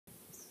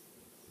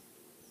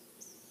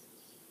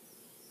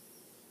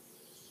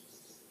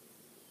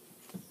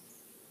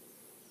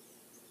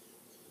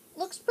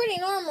Looks pretty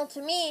normal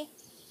to me.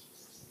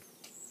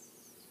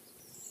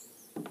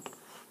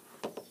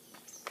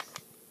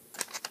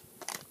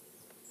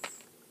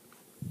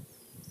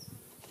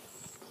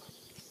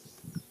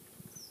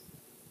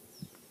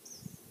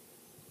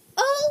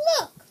 Oh,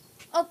 look!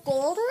 A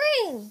gold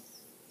ring!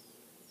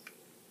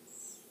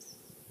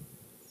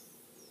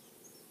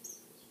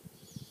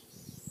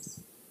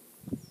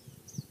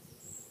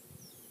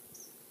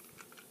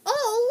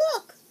 Oh,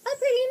 look! A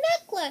pretty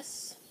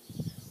necklace!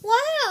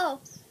 Wow!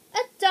 A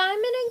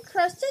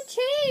diamond-encrusted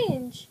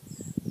chain!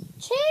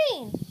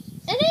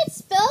 And it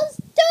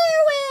spells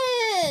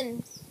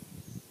Darwin!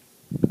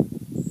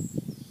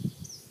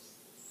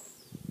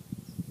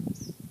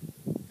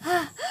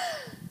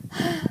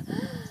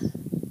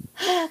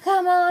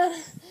 Come on!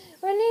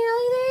 We're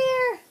nearly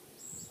there!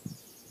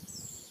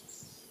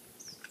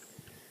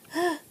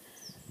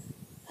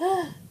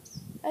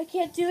 I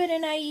can't do it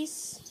in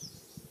ice.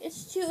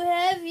 It's too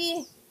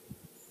heavy.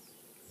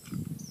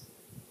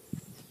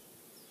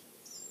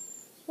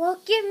 Well,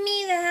 give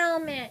me the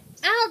helmet.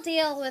 I'll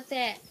deal with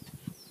it.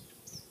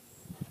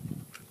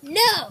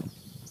 No!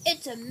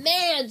 It's a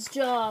man's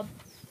job.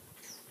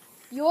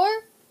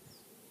 You're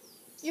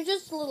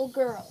just a little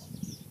girl.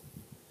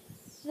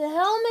 The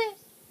helmet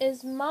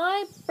is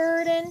my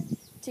burden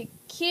to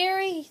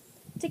carry.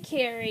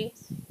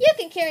 You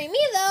can carry me,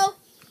 though.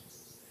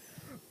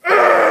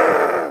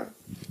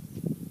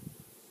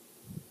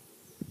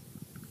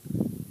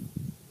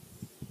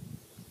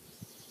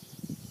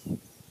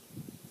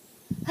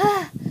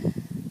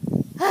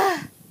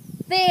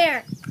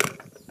 There.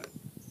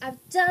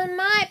 I've done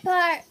my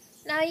part.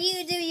 Now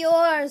you do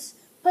yours.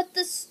 Put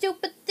the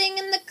stupid thing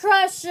in the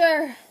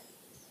crusher.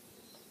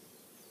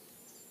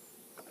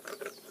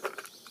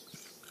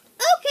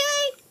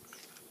 Okay.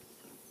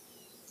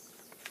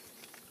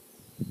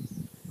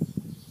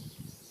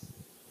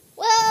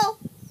 Well,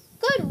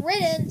 good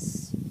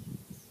riddance.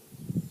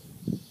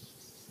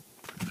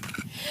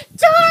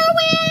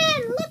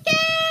 Darwin, look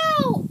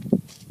out!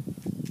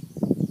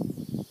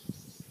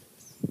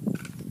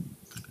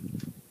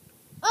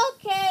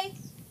 Okay.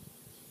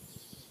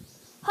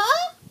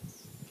 Huh?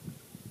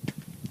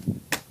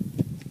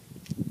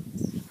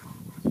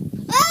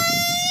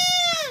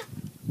 Ah!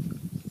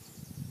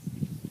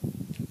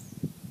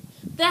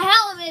 The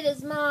helmet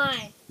is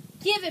mine.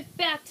 Give it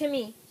back to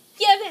me.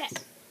 Give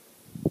it.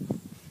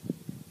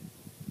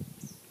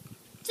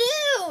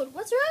 Dude,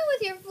 what's wrong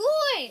with your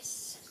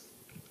voice?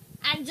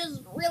 I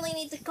just really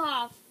need to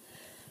cough.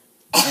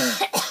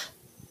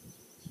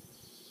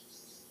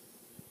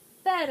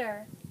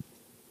 Better.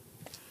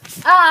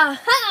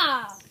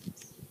 Aha!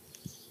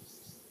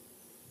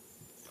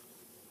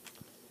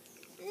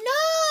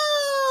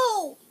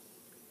 No!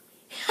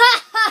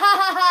 Ha ha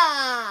ha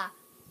ha!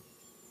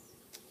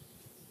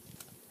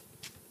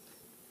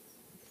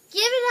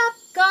 Give it up,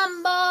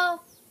 Gumball.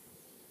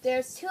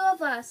 There's two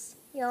of us.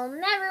 You'll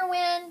never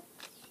win.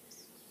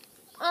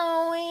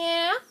 Oh,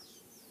 yeah?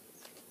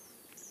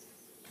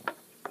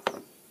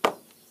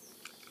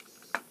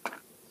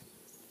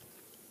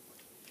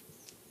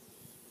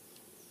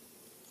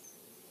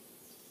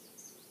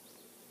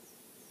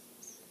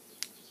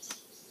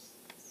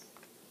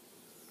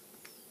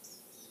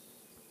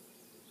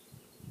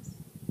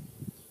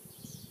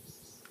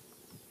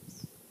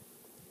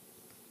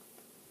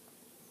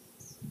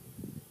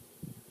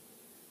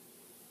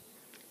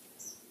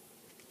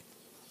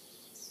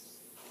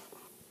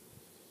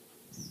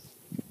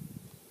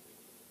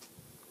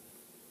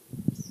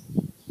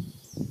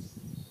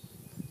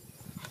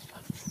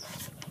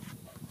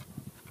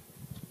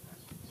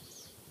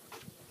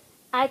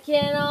 I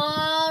can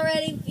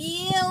already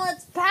feel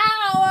its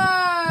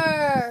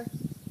power!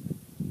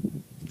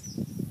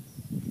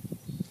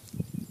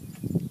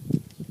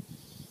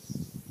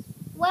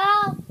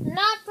 Well,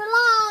 not for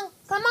long.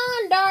 Come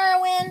on,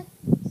 Darwin.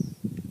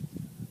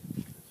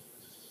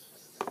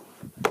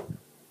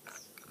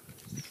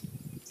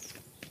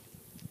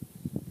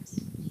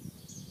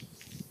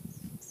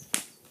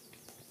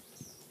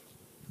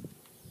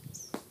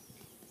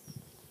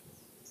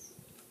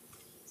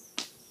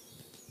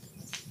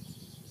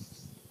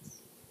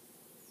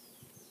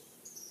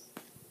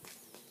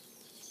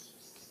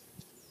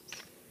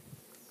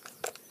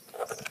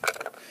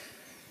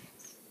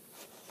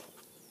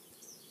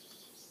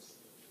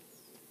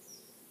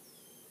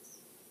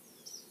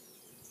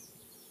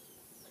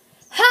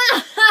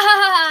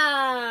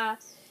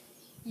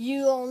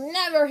 You'll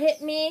never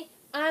hit me.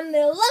 I'm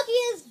the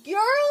luckiest girl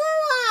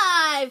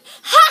alive.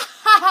 Ha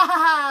ha ha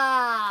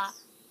ha!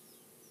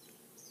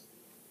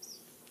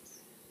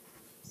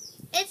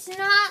 It's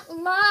not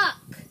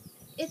luck.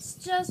 It's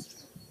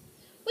just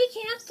we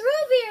can't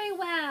throw very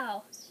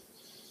well.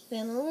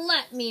 Then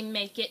let me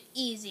make it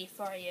easy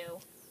for you.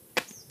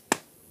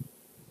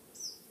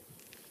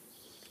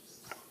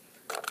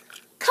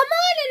 Come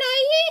on,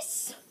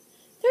 Anais!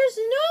 There's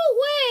no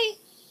way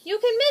you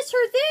can miss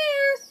her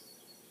there.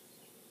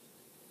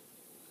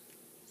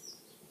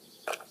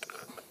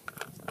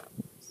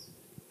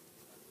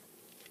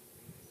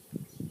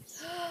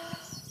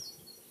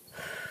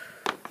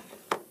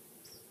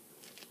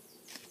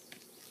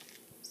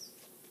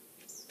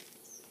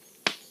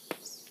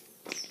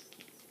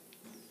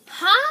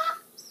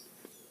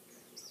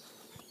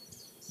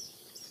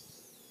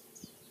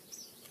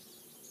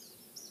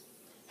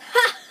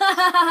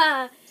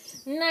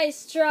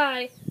 Nice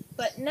try,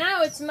 but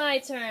now it's my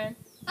turn.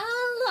 Ah,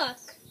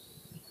 look,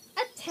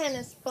 a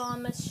tennis ball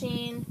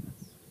machine.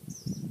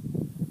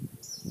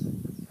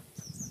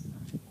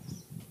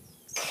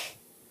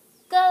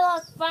 Good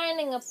luck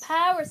finding a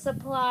power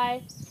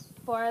supply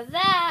for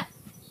that.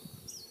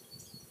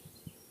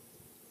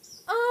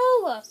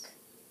 Oh, look,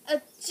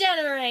 a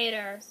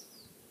generator.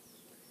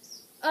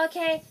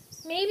 Okay,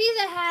 maybe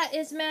the hat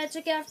is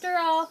magic after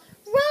all.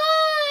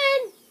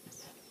 Run!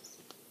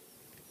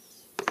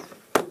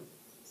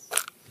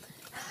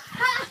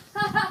 Ha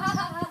ha ha ha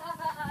ha!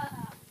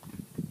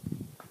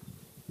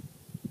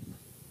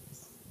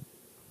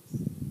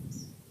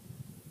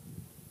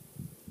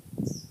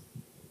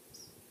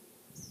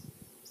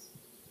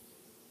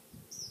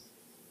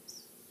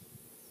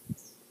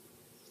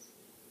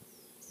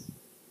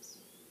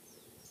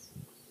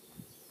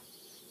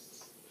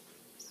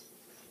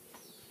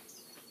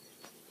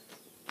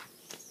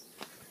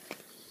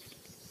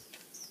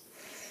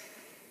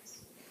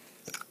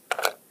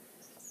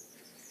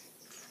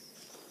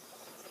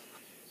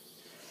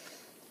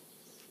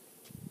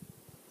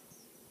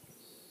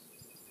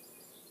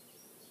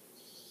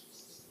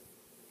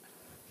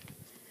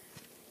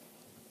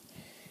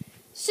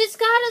 She's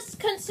got us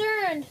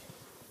concerned.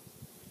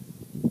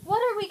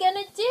 What are we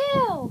gonna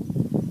do?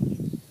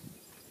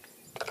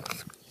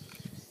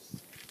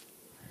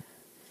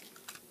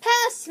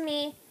 Pass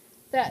me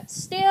that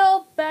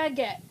stale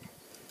baguette.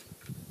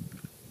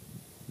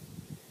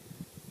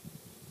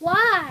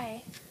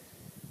 Why?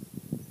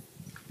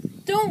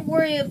 Don't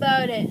worry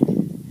about it.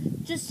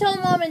 Just tell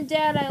Mom and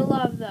Dad I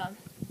love them.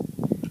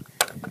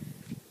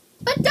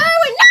 But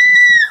Darwin, no!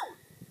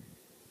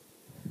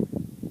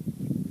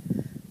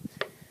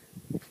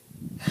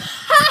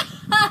 Ha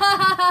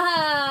ha ha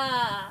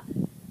ha!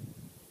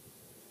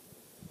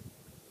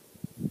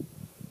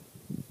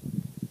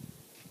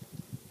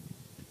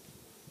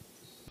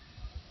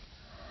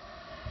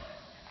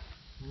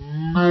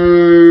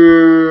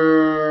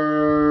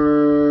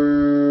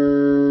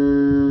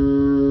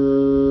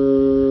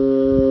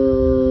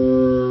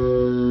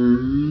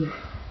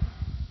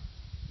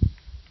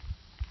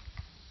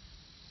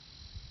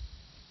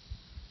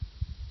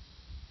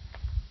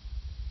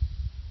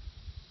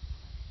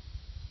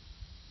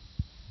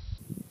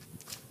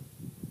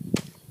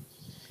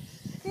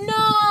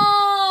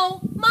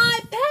 No! My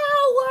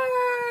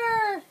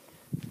power!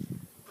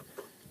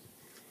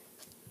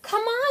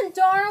 Come on,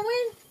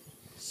 Darwin.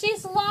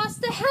 She's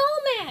lost the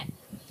helmet.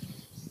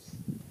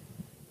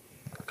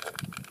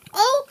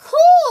 Oh,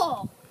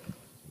 cool!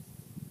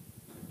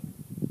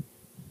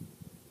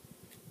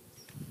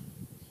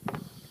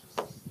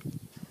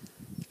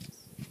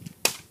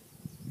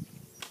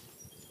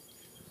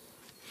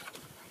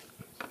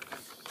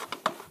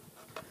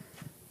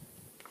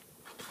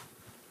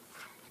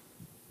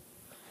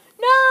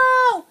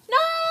 No! No!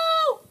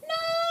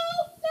 No!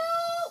 No!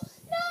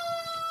 No!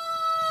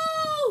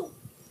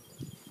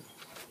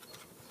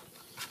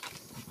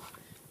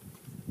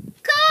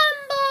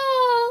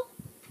 Gumball!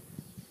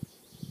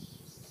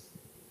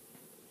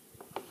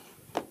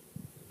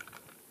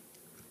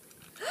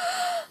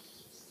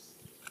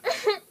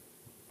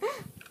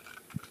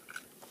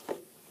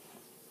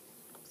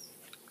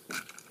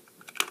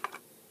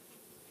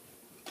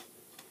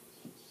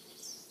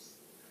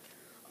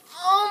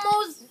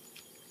 Almost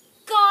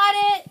got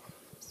it.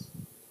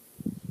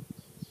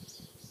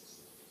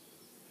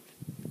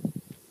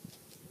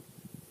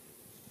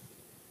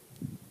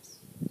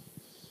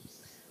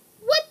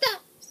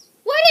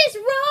 What is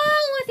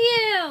wrong with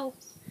you?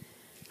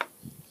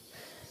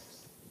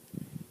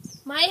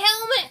 My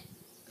helmet.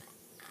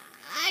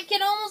 I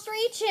can almost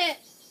reach it.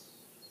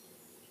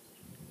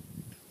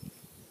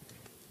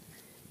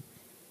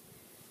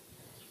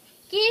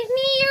 Give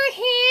me your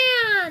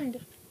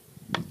hand.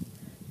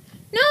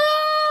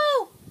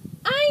 No!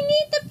 I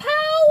need the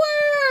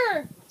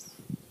power!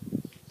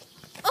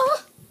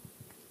 Oh!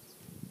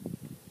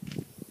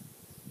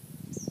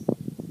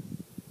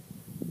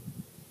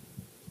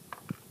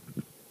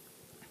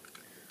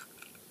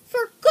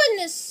 For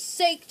goodness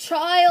sake,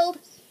 child!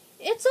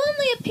 It's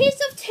only a piece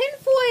of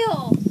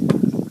tinfoil!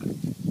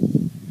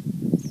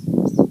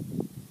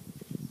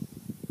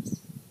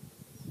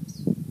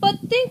 But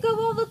think of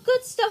all the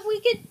good stuff we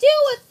could do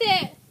with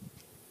it!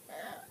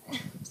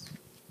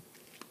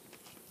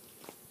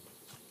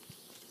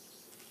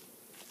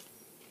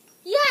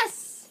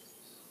 Yes!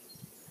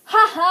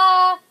 Ha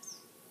ha!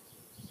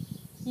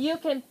 You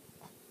can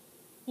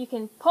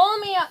pull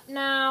me up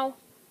now.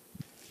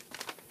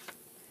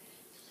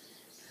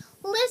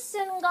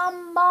 Listen,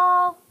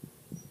 Gumball.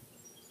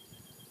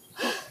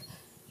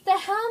 The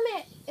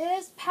helmet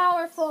is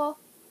powerful,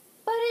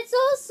 but it's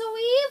also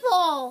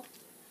evil.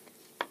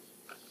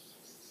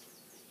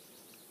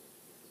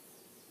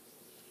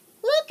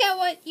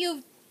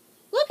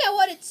 Look at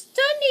what it's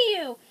done to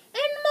you,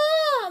 and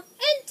Mom,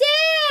 and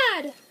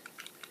Dad.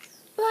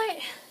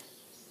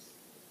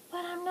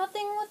 But I'm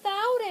nothing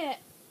without it.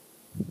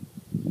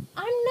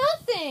 I'm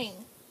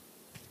nothing.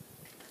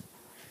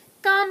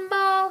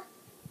 Gumball,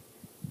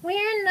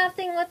 we're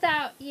nothing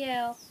without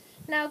you.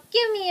 Now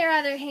give me your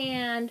other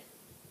hand.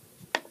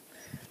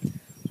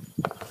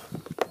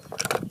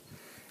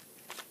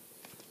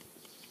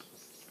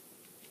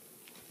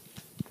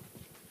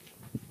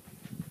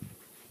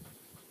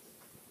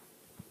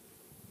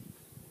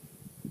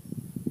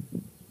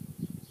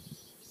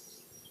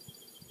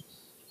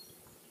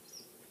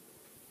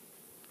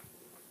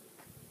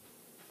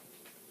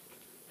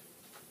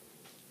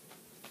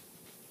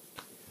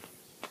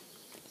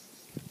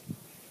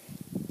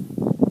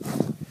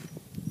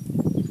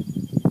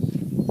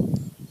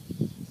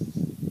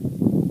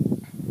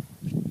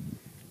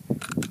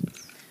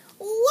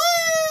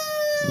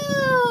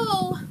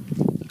 Whoa!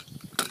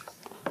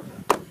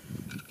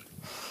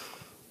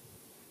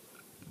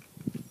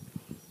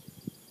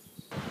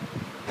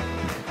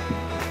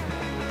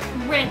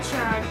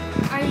 Richard,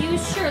 are you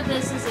sure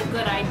this is a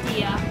good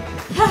idea?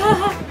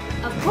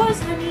 Of course,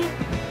 honey.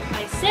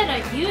 I said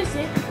I'd use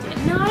it,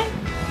 didn't I?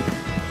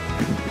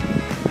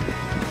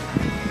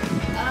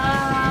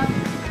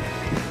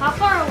 How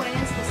far away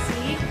is the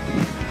sea?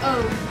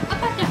 Oh,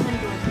 about